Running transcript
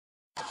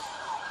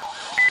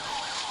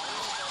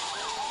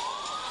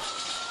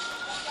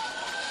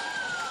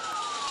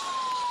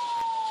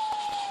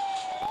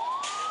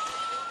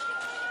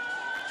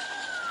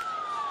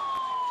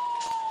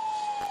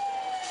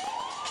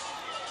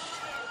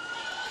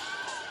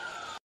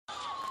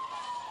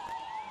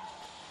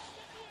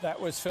That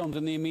was filmed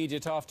in the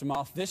immediate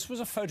aftermath. This was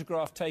a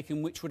photograph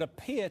taken which would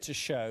appear to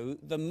show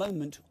the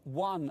moment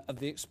one of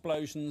the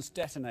explosions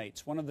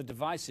detonates. One of the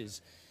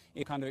devices,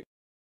 it kind of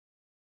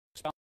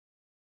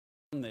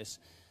this.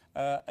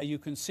 You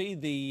can see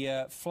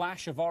the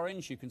flash of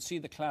orange, you can see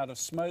the cloud of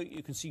smoke,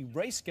 you can see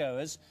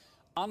racegoers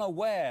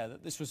unaware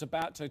that this was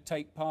about to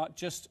take part,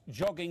 just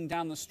jogging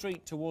down the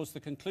street towards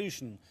the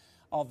conclusion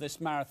of this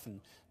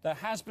marathon. There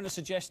has been a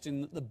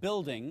suggestion that the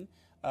building,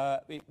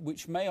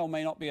 which may or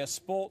may not be a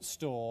sports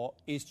store,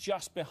 is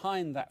just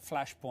behind that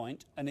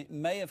flashpoint, and it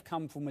may have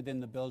come from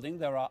within the building.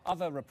 There are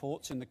other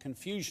reports in the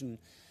confusion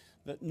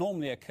that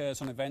normally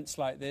occurs on events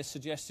like this,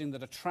 suggesting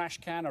that a trash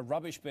can, a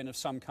rubbish bin of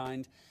some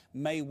kind,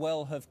 may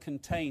well have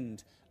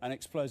contained an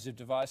explosive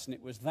device, and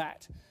it was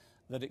that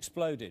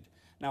exploded.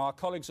 Now, our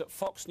colleagues at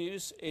Fox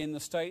News in the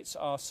States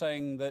are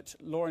saying that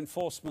law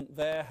enforcement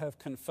there have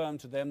confirmed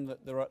to them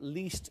that there are at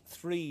least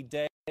 3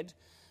 dead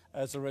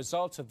as a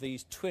result of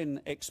these twin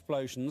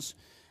explosions.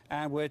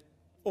 And we're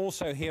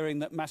also hearing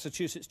that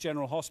Massachusetts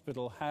General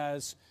Hospital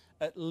has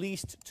at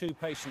least 2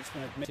 patients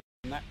been admitted,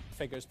 and that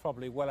figure is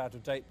probably well out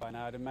of date by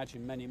now. I'd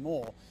imagine many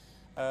more.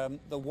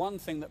 The one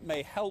thing that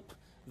may help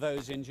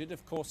those injured,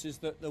 of course, is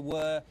that there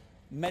were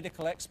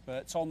medical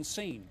experts on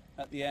scene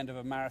at the end of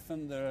a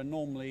marathon. There are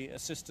normally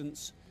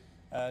assistants,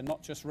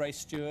 not just race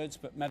stewards,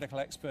 but medical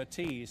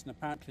expertise, and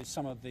apparently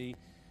some of the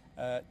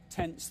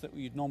tents that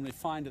you'd normally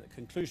find at the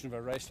conclusion of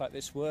a race like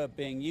this were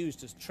being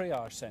used as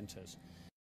triage centres.